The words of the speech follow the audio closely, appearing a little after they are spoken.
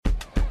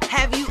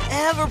Have you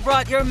ever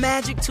brought your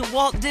magic to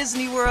Walt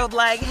Disney World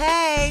like,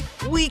 hey,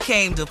 we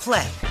came to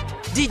play?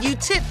 Did you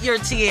tip your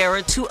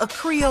tiara to a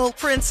Creole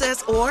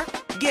princess or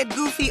get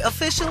goofy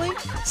officially?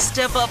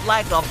 Step up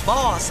like a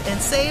boss and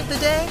save the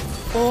day?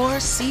 Or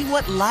see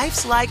what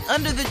life's like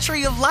under the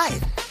tree of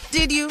life?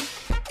 Did you?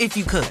 If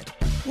you could.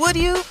 Would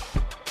you?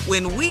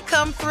 When we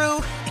come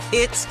through,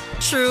 it's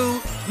true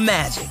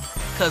magic.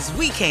 'Cause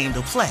we came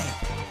to play.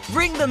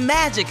 Bring the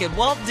magic at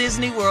Walt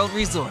Disney World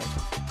Resort.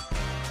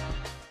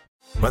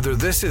 Whether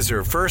this is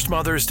her first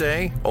Mother's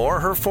Day or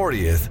her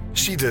 40th,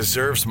 she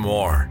deserves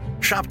more.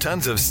 Shop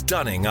tons of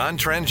stunning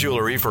on-trend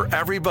jewelry for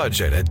every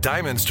budget at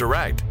Diamonds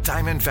Direct.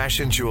 Diamond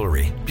fashion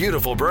jewelry,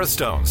 beautiful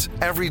birthstones,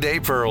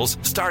 everyday pearls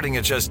starting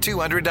at just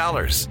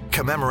 $200.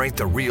 Commemorate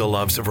the real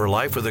loves of her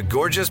life with a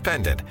gorgeous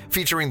pendant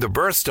featuring the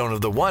birthstone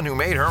of the one who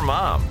made her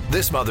mom.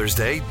 This Mother's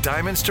Day,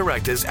 Diamonds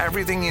Direct is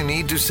everything you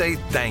need to say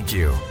thank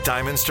you.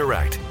 Diamonds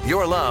Direct,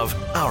 your love,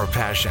 our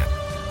passion.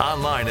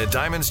 Online at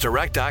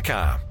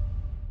diamondsdirect.com.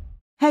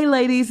 Hey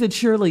ladies, it's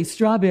Shirley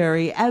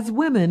Strawberry. As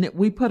women,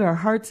 we put our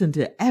hearts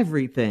into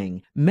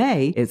everything.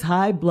 May is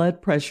High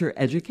Blood Pressure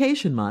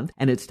Education Month,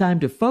 and it's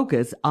time to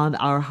focus on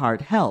our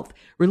heart health.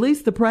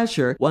 Release the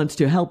Pressure wants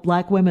to help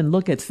Black women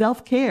look at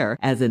self-care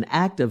as an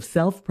act of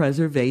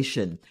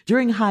self-preservation.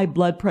 During High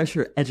Blood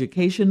Pressure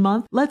Education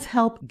Month, let's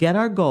help get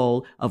our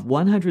goal of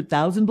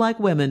 100,000 Black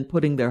women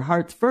putting their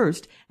hearts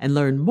first and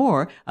learn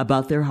more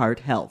about their heart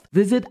health.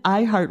 Visit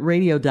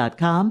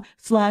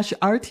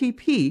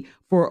iHeartRadio.com/RTP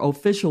for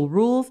official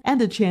rules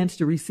and a chance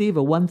to receive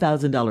a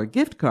 $1,000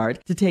 gift card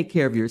to take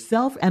care of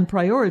yourself and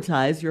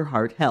prioritize your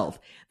heart health.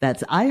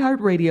 That's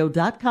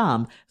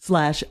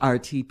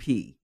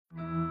iHeartRadio.com/RTP.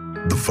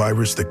 The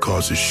virus that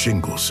causes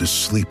shingles is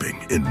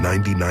sleeping in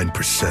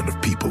 99% of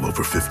people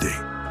over 50.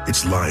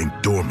 It's lying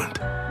dormant,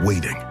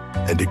 waiting,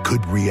 and it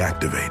could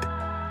reactivate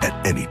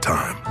at any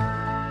time.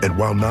 And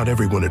while not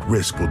everyone at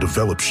risk will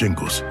develop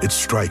shingles, it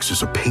strikes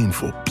as a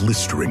painful,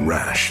 blistering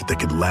rash that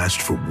can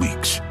last for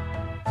weeks.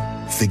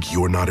 Think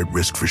you're not at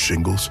risk for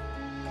shingles?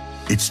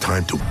 It's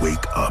time to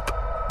wake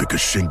up,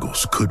 because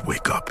shingles could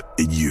wake up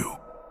in you.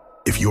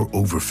 If you're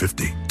over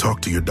 50,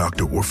 talk to your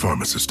doctor or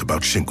pharmacist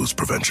about shingles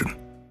prevention.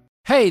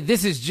 Hey,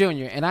 this is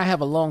Junior, and I have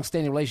a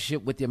long-standing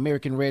relationship with the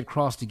American Red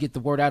Cross to get the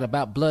word out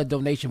about blood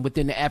donation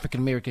within the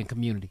African-American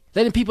community,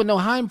 letting people know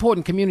how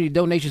important community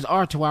donations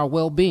are to our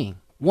well-being.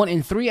 1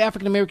 in 3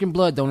 African-American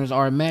blood donors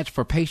are a match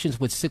for patients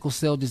with sickle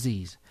cell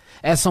disease.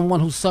 As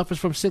someone who suffers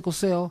from sickle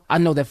cell, I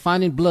know that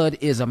finding blood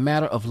is a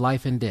matter of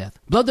life and death.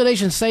 Blood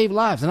donations save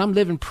lives, and I'm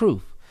living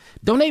proof.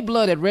 Donate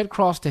blood at Red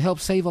Cross to help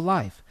save a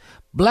life.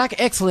 Black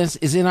excellence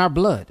is in our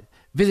blood.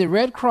 Visit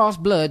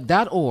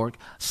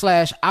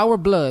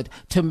redcrossblood.org/ourblood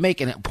to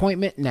make an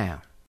appointment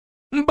now.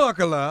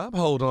 Buckle up.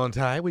 Hold on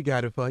tight. We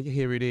got it for you.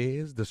 Here it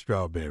is, the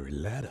Strawberry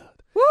Letter.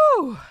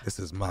 Woo! This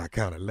is my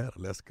kind of letter.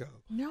 Let's go.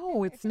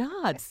 No, it's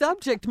not.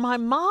 Subject, my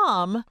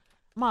mom.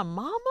 My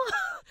mama?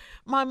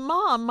 My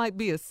mom might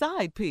be a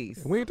side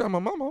piece. We ain't talking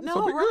about mama.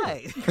 No,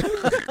 right.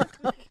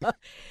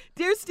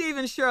 Dear Steve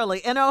and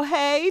Shirley, and oh,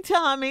 hey,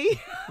 Tommy.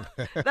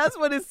 That's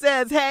what it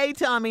says. Hey,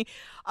 Tommy.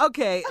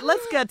 Okay,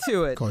 let's get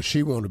to it. Because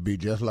she want to be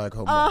just like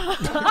her mom.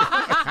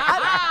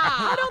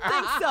 I don't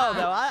think so,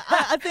 though.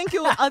 I think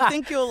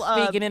you'll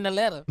Speaking in the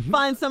letter.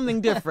 find something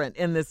different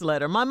in this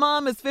letter. My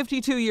mom is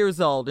 52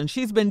 years old, and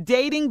she's been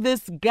dating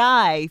this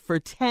guy for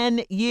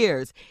 10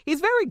 years.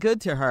 He's very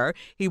good to her.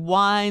 He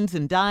wines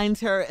and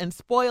dines her and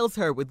spoils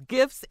her with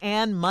gifts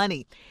and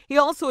money. He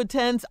also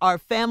attends our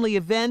family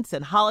events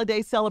and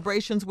holiday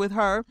celebrations with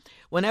her.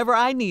 Whenever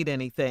I need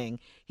anything,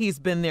 he's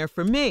been there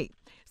for me.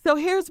 So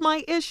here's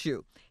my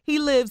issue. He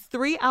lives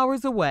 3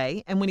 hours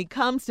away, and when he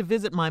comes to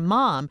visit my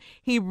mom,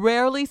 he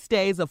rarely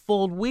stays a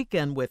full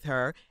weekend with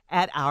her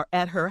at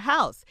her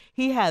house.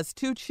 He has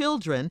 2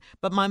 children,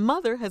 but my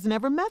mother has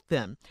never met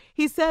them.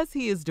 He says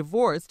he is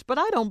divorced, but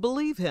I don't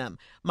believe him.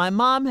 My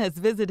mom has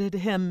visited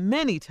him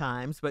many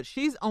times, but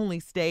she's only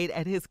stayed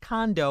at his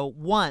condo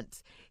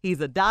once. He's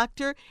a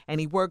doctor, and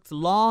he works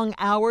long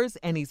hours,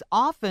 and he's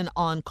often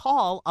on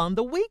call on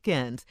the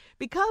weekends.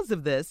 Because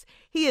of this,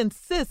 he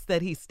insists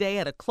that he stay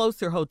at a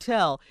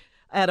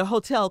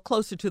hotel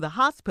closer to the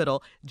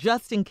hospital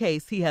just in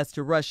case he has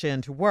to rush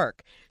in to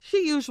work.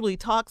 She usually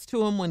talks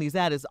to him when he's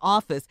at his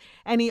office,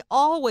 and he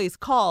always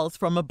calls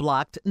from a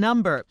blocked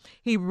number.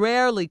 He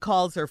rarely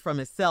calls her from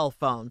his cell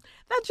phone.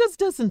 That just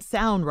doesn't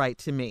sound right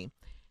to me.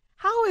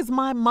 How is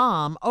my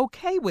mom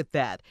okay with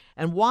that?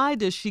 And why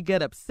does she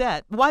get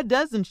upset? Why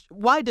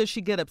does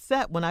she get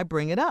upset when I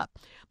bring it up?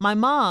 My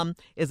mom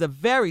is a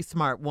very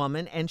smart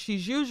woman, and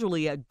she's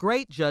usually a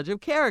great judge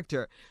of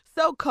character.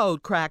 So,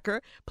 Code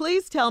Cracker,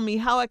 please tell me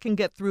how I can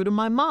get through to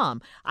my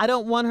mom. I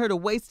don't want her to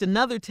waste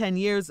another 10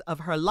 years of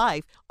her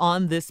life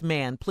on this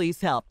man. Please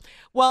help.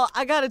 Well,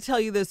 I got to tell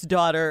you this,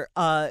 daughter.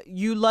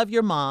 You love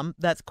your mom.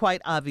 That's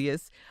quite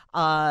obvious.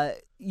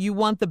 You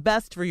want the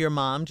best for your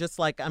mom, just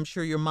like I'm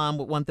sure your mom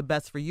would want the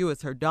best for you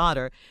as her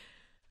daughter.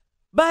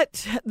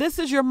 But this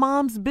is your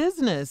mom's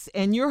business,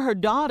 and you're her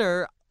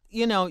daughter.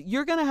 You know,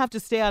 you're going to have to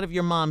stay out of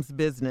your mom's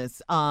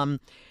business.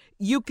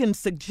 you can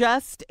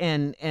suggest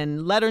and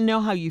let her know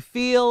how you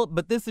feel,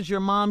 but this is your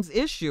mom's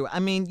issue. I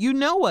mean, you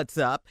know what's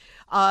up.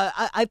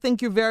 I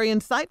think you're very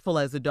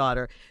insightful as a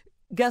daughter.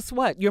 Guess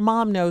what? Your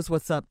mom knows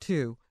what's up,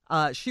 too.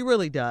 She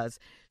really does.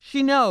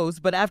 She knows,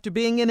 but after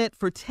being in it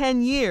for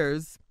 10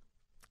 years,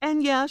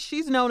 and yeah,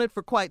 she's known it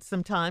for quite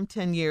some time,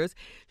 10 years,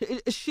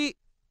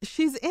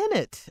 she's in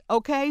it,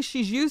 okay?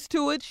 She's used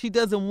to it. She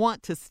doesn't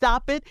want to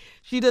stop it.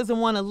 She doesn't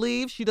want to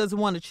leave. She doesn't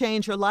want to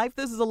change her life.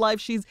 This is a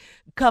life she's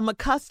become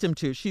accustomed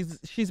to.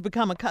 She's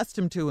become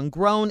accustomed to and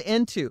grown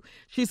into.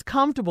 She's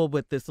comfortable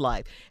with this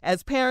life.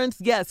 As parents,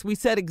 yes, we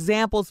set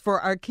examples for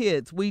our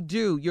kids. We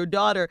do. Your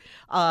daughter,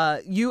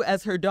 you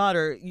as her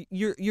daughter,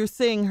 you're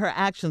seeing her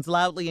actions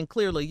loudly and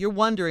clearly. You're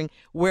wondering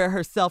where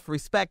her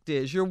self-respect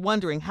is. You're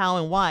wondering how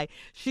and why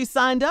she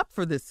signed up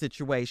for this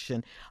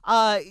situation.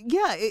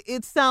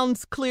 It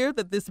sounds clear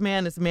that this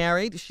man is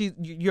married.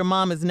 Your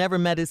mom has never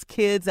met his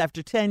kids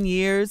after 10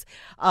 years.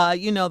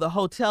 The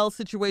hotel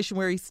situation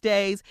where he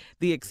stays,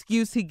 the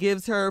excuse he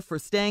gives her for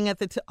staying at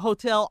the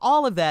hotel,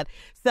 all of that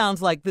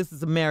sounds like this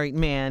is a married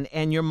man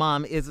and your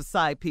mom is a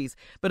side piece.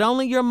 But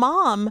only your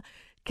mom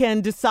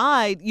can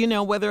decide,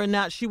 whether or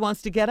not she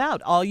wants to get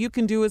out. All you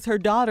can do as her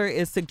daughter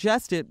is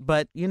suggest it,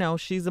 but,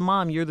 she's a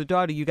mom. You're the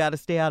daughter. You got to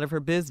stay out of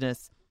her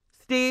business.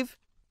 Steve?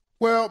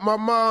 Well, my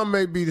mom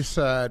may be the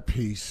side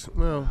piece.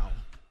 Well,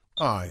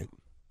 all right.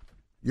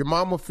 Your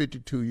mama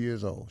 52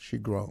 years old. She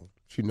grown.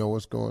 She know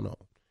what's going on.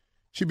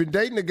 She been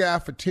dating a guy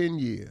for 10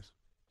 years.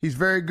 He's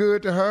very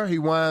good to her. He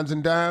wines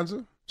and dines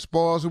her,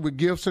 spoils her with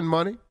gifts and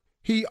money.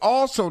 He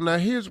also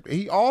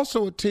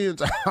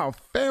attends our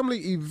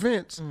family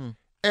events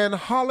and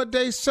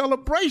holiday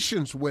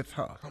celebrations with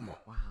her. Come on.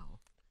 Wow.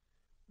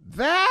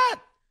 That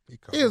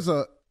is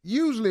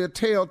usually a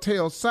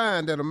telltale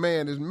sign that a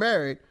man is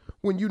married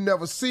when you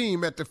never see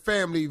him at the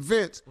family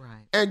events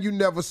and you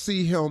never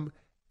see him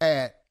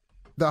at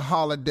the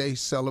holiday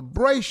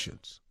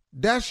celebrations.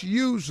 That's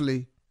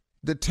usually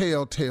the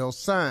telltale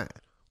sign.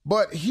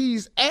 But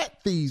he's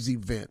at these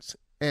events,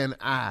 and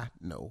I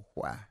know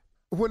why.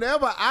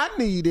 Whenever I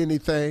need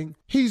anything,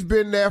 he's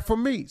been there for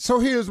me. So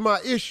here's my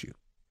issue.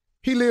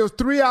 He lives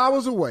 3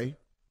 hours away.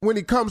 When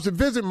he comes to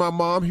visit my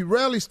mom, he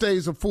rarely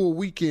stays a full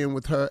weekend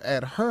with her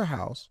at her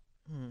house.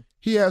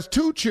 He has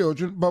 2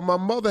 children, but my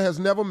mother has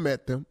never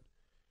met them.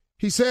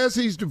 He says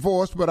he's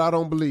divorced, but I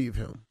don't believe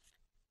him.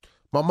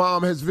 My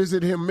mom has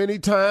visited him many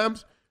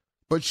times,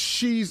 but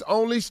she's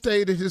only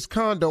stayed at his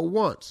condo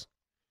once.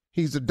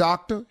 He's a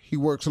doctor, he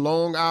works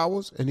long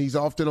hours, and he's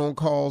often on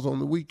calls on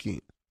the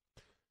weekend.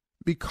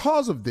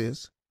 Because of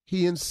this,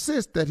 he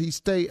insists that he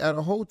stay at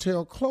a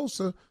hotel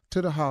closer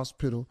to the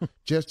hospital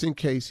just in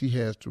case he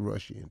has to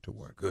rush in to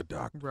work. Good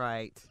doctor.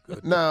 Right.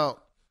 Good. Now,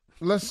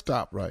 let's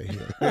stop right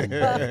here.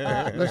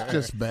 Let's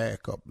just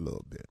back up a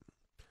little bit.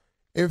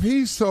 If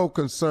he's so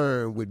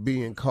concerned with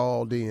being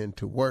called in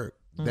to work,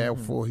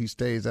 therefore he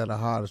stays at a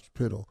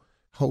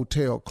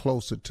hotel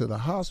closer to the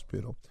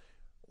hospital,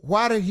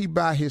 why did he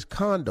buy his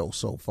condo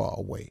so far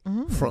away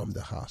from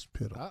the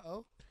hospital?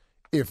 Uh-oh.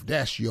 If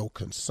that's your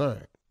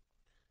concern,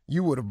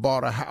 you would have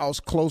bought a house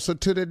closer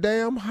to the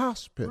damn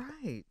hospital.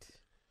 Right.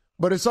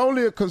 But it's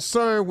only a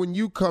concern when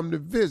you come to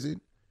visit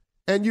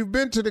and you've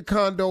been to the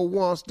condo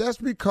once. That's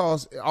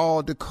because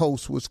all the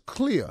coast was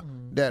clear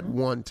that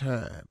one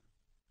time.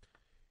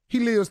 He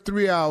lives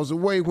 3 hours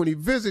away. When he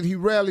visits, he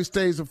rarely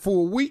stays a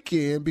full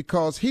weekend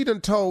because he done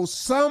told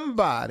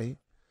somebody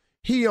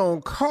he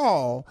on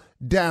call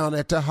down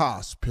at the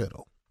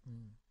hospital.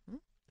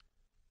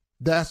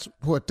 That's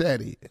what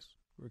that is.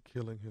 We're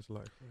killing his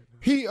life right now.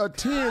 He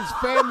attends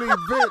family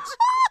events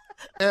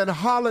and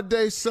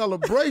holiday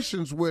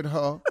celebrations with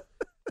her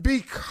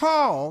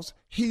because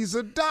he's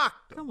a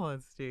doctor. Come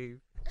on, Steve.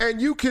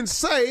 And you can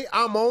say,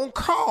 I'm on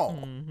call.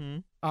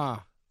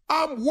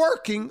 I'm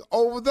working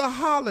over the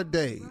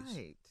holidays.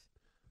 Right.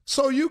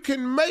 So you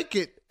can make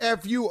it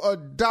if you a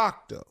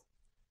doctor.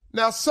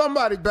 Now,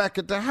 somebody back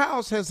at the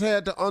house has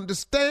had to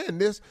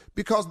understand this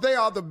because they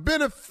are the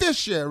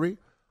beneficiary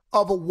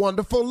of a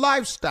wonderful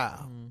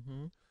lifestyle.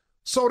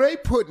 So they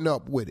putting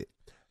up with it.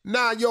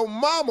 Now, your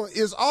mama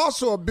is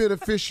also a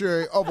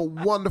beneficiary of a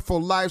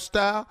wonderful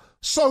lifestyle,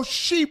 so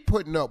she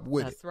putting up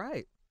with it. That's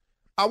right.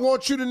 I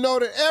want you to know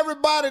that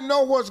everybody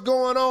know what's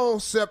going on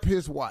except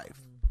his wife.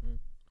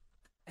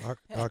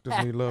 Doctors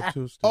need love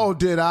too, Steve. Oh,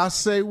 did I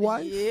say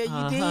wife?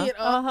 Yeah, you did.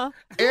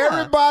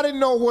 Everybody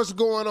know what's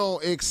going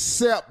on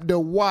except the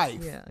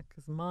wife. Yeah,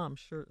 because mom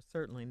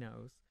certainly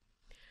knows.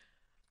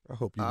 I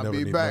hope you I'll never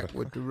be need back medical.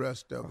 with the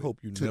rest of it. I hope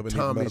you to never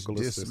Tommy's need medical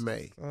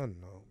dismay. assistance. I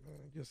know, man.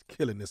 Just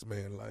killing this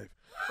man's life.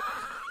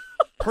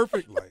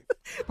 Perfect life.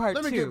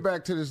 Let me get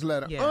back to this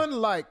letter. Yeah.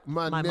 Unlike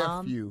my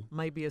mom nephew,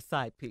 might be a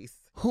side piece.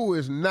 who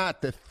is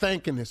not the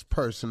thinkingest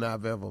person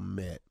I've ever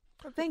met,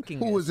 Thinking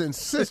who is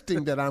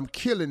insisting that I'm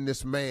killing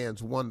this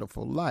man's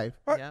wonderful life,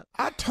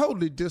 I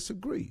totally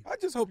disagree. I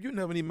just hope you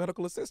never need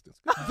medical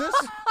assistance.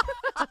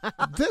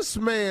 This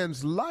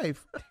man's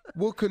life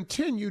will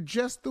continue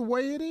just the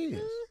way it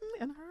is.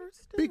 And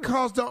hers too.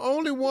 Because the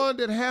only one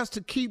that has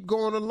to keep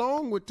going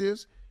along with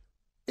this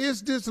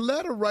is this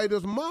letter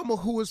writer's mama,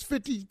 who is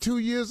 52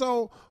 years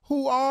old,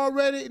 who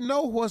already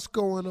know what's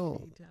going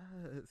on. He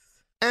does.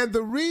 And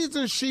the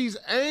reason she's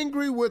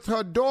angry with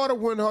her daughter,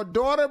 when her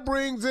daughter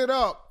brings it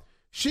up,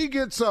 she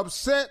gets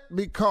upset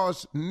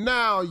because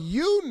now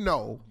you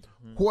know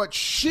what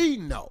she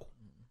know.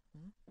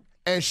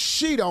 And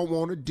she don't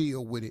want to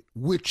deal with it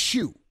with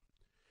you.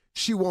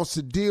 She wants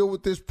to deal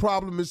with this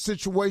problem and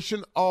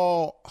situation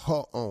all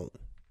her own.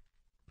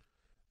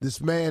 This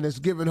man has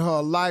given her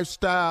a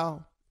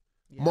lifestyle,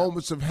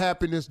 moments of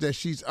happiness that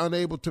she's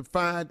unable to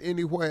find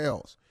anywhere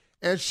else.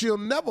 And she'll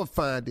never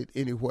find it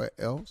anywhere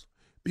else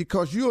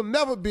because you'll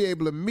never be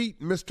able to meet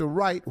Mr.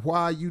 Right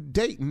while you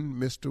dating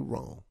Mr.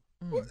 Wrong.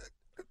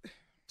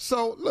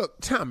 So,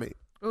 look, Tommy,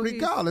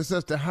 regardless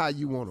as to how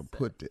you want to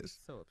put this,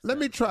 let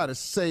me try to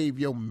save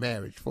your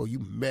marriage before you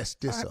mess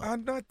this up.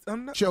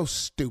 I'm not. Your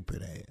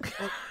stupid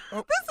ass.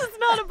 This is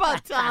not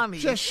about Tommy.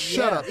 Just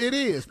shut up. It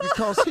is,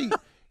 because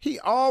he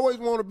always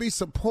want to be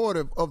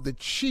supportive of the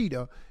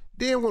cheater.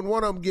 Then when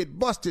one of them get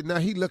busted, now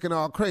he looking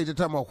all crazy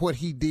talking about what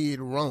he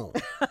did wrong.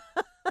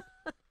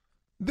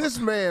 This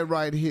man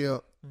right here,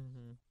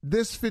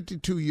 this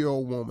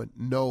 52-year-old woman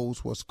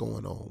knows what's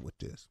going on with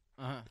this.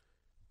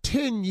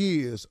 10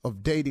 years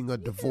of dating a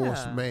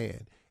divorced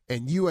man,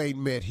 and you ain't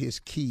met his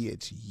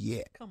kids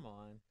yet. Come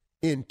on.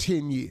 In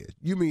 10 years.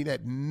 You mean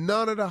at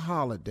none of the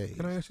holidays.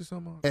 Can I ask you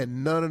something?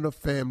 And none of the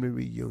family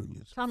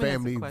reunions, Tommy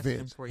family has a question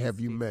events, for you, have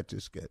you Steve. met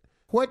this guy?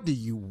 What do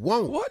you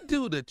want? What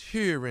do the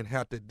cheering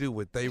have to do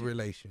with their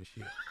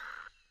relationship?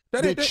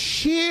 The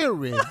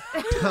cheering,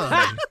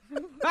 Tommy,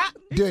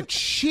 the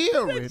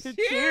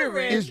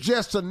cheering is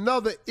just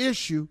another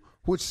issue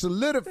which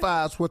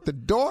solidifies what the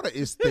daughter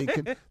is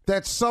thinking,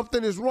 that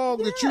something is wrong,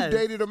 that you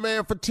dated a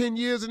man for 10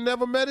 years and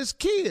never met his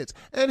kids,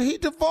 and he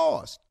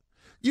divorced.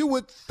 You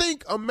would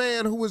think a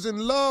man who was in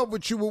love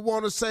with you would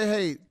want to say,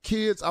 hey,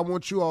 kids, I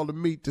want you all to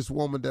meet this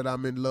woman that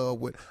I'm in love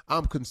with.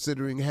 I'm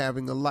considering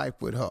having a life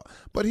with her.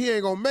 But he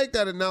ain't going to make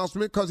that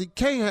announcement because he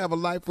can't have a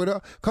life with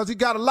her because he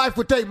got a life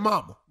with their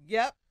mama.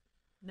 Yep.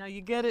 Now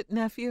you get it,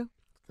 nephew?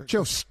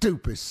 Your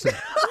stupid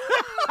self.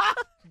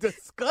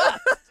 Disgust.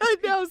 I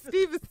know,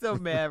 Steve is so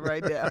mad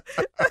right now.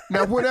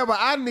 Now, whenever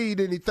I need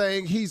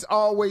anything, he's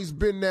always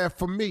been there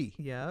for me.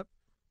 Yep.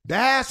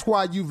 That's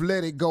why you've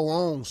let it go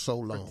on so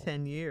long. For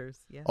 10 years,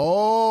 yeah.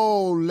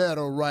 Oh,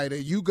 letter writer,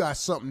 you got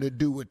something to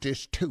do with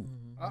this too.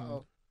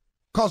 Uh-oh.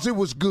 Because it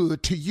was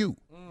good to you.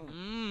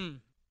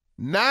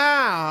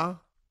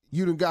 Now,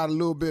 you done got a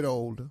little bit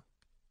older,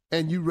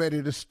 and you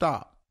ready to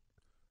stop.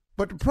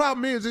 But the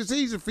problem is, it's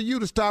easy for you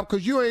to stop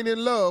because you ain't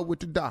in love with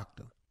the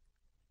doctor.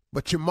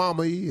 But your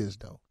mama is,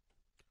 though.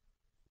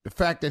 The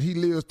fact that he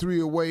lives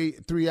 3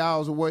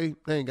 hours away,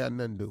 they ain't got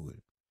nothing to do with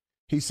it.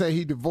 He say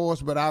he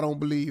divorced, but I don't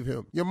believe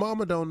him. Your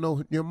mama don't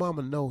know. Your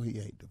mama know he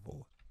ain't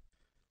divorced.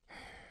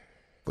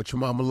 But your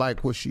mama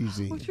like what she's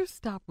in. Would you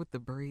stop with the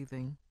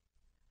breathing?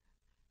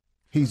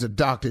 He's a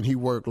doctor and he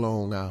work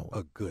long hours.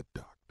 A good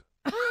doctor.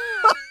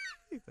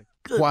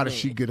 Why does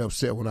she get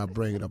upset when I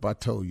bring it up? I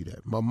told you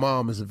that. My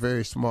mom is a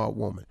very smart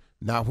woman.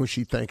 Not when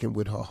she thinking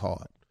with her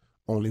heart.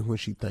 Only when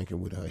she thinking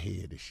with her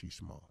head is she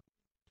smart.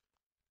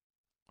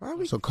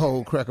 So,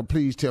 Cold Cracker,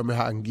 please tell me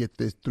how I can get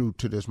this through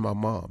to this my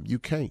mom. You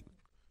can't.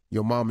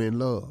 Your mama in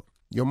love.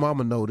 Your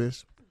mama know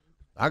this.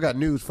 I got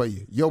news for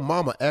you. Your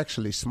mama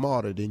actually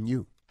smarter than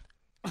you.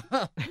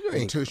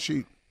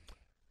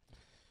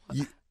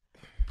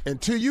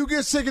 Until you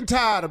get sick and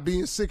tired of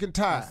being sick and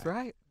tired. That's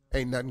right.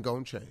 Ain't nothing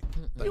gonna change.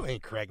 You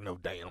ain't crack no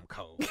damn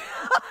code.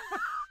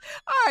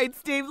 All right,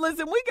 Steve,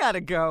 listen, we got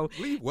to go.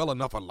 Leave well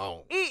enough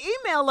alone.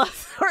 Email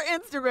us or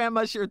Instagram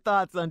us your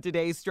thoughts on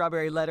today's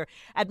Strawberry Letter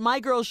at My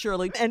Girl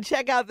Shirley, and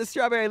check out the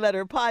Strawberry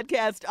Letter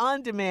podcast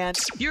on demand.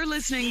 You're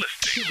listening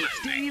to the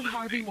Steve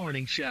Harvey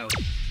Morning Show.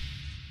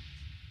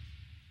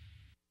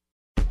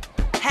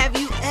 Have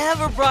you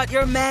ever brought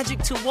your magic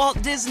to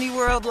Walt Disney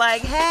World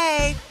like,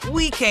 hey,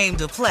 we came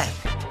to play?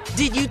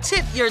 Did you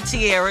tip your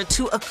tiara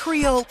to a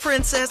Creole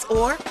princess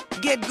or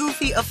get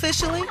goofy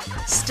officially?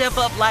 Step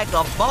up like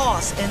a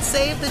boss and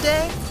save the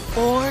day?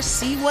 Or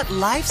see what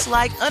life's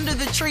like under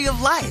the tree of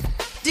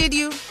life? Did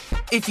you?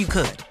 If you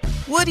could.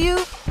 Would you?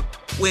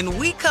 When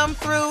we come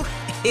through,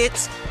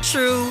 it's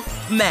true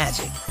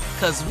magic.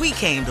 'Cause we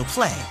came to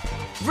play.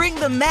 Bring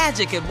the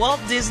magic at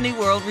Walt Disney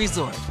World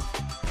Resort.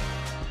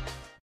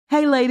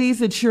 Hey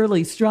ladies, it's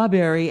Shirley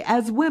Strawberry.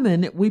 As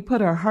women, we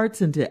put our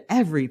hearts into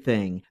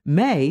everything.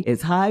 May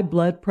is High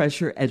Blood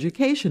Pressure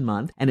Education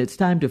Month, and it's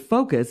time to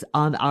focus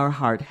on our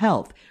heart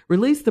health.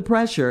 Release the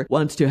Pressure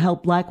wants to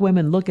help Black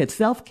women look at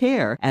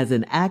self-care as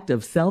an act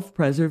of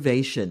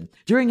self-preservation.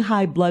 During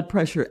High Blood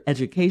Pressure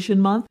Education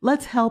Month,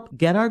 let's help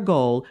get our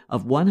goal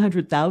of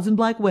 100,000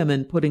 Black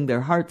women putting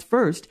their hearts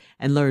first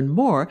and learn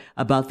more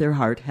about their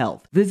heart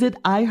health.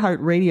 Visit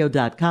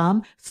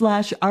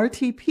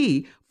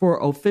iHeartRadio.com/RTP for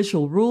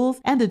official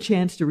rules and a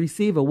chance to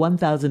receive a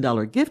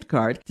 $1,000 gift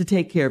card to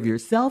take care of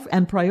yourself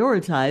and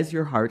prioritize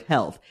your heart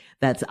health.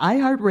 That's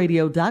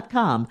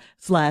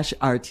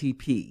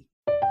iHeartRadio.com/RTP.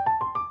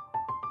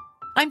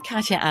 I'm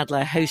Katya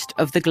Adler, host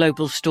of The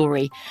Global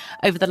Story.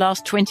 Over the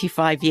last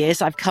 25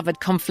 years, I've covered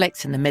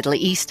conflicts in the Middle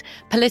East,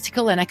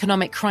 political and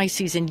economic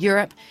crises in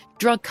Europe,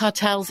 drug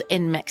cartels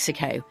in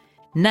Mexico.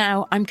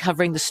 Now I'm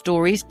covering the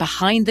stories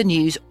behind the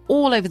news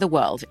all over the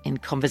world in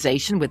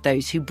conversation with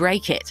those who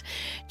break it.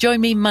 Join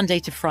me Monday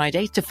to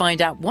Friday to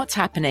find out what's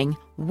happening,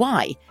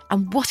 why,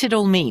 and what it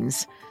all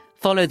means.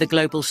 Follow The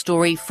Global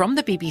Story from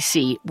the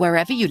BBC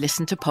wherever you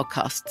listen to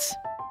podcasts.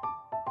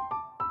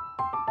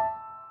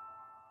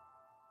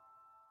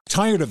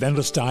 Tired of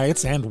endless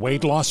diets and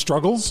weight loss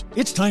struggles?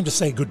 It's time to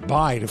say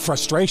goodbye to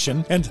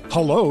frustration and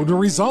hello to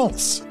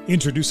results.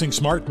 Introducing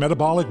Smart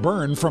Metabolic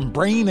Burn from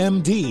Brain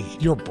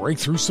MD, your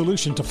breakthrough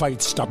solution to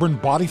fight stubborn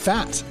body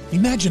fat.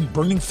 Imagine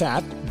burning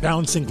fat,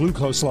 balancing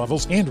glucose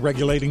levels, and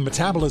regulating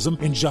metabolism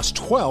in just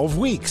 12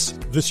 weeks.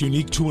 This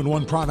unique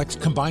 2-in-1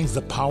 product combines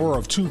the power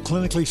of 2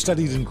 clinically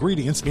studied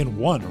ingredients in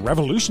one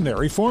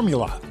revolutionary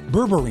formula.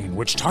 Berberine,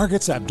 which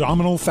targets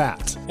abdominal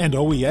fat, and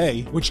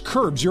OEA, which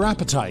curbs your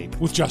appetite.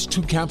 With just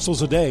 2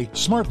 capsules a day,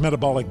 Smart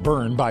Metabolic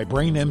Burn by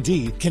Brain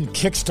MD can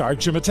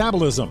kickstart your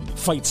metabolism,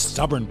 fight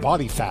stubborn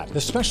body fat,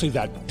 especially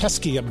that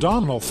pesky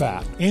abdominal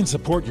fat, and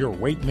support your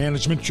weight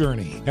management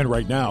journey. And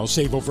right now,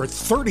 save over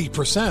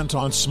 30%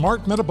 on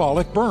Smart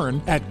Metabolic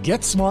Burn at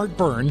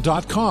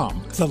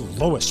GetSmartBurn.com. The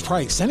lowest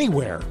price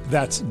anywhere.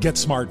 That's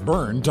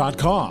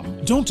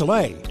GetSmartBurn.com. Don't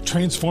delay.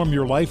 Transform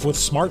your life with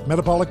Smart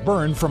Metabolic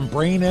Burn from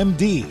Brain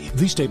MD.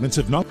 These statements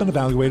have not been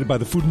evaluated by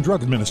the Food and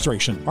Drug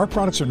Administration. Our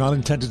products are not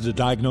intended to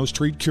diagnose,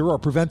 treat, cure, or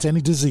prevent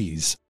any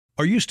disease.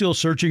 Are you still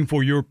searching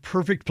for your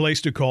perfect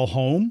place to call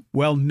home?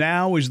 Well,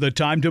 now is the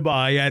time to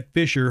buy at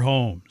Fisher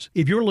Homes.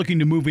 If you're looking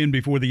to move in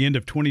before the end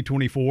of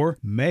 2024,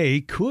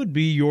 May could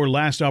be your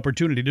last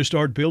opportunity to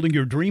start building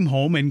your dream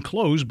home and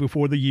close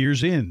before the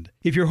year's end.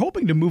 If you're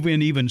hoping to move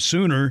in even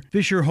sooner,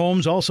 Fisher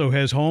Homes also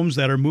has homes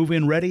that are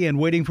move-in ready and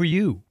waiting for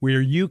you,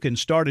 where you can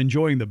start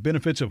enjoying the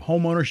benefits of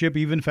homeownership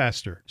even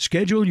faster.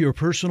 Schedule your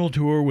personal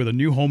tour with a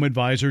new home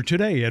advisor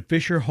today at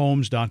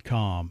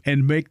FisherHomes.com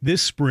and make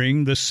this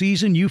spring the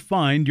season you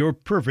find your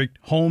perfect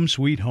home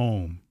sweet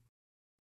home.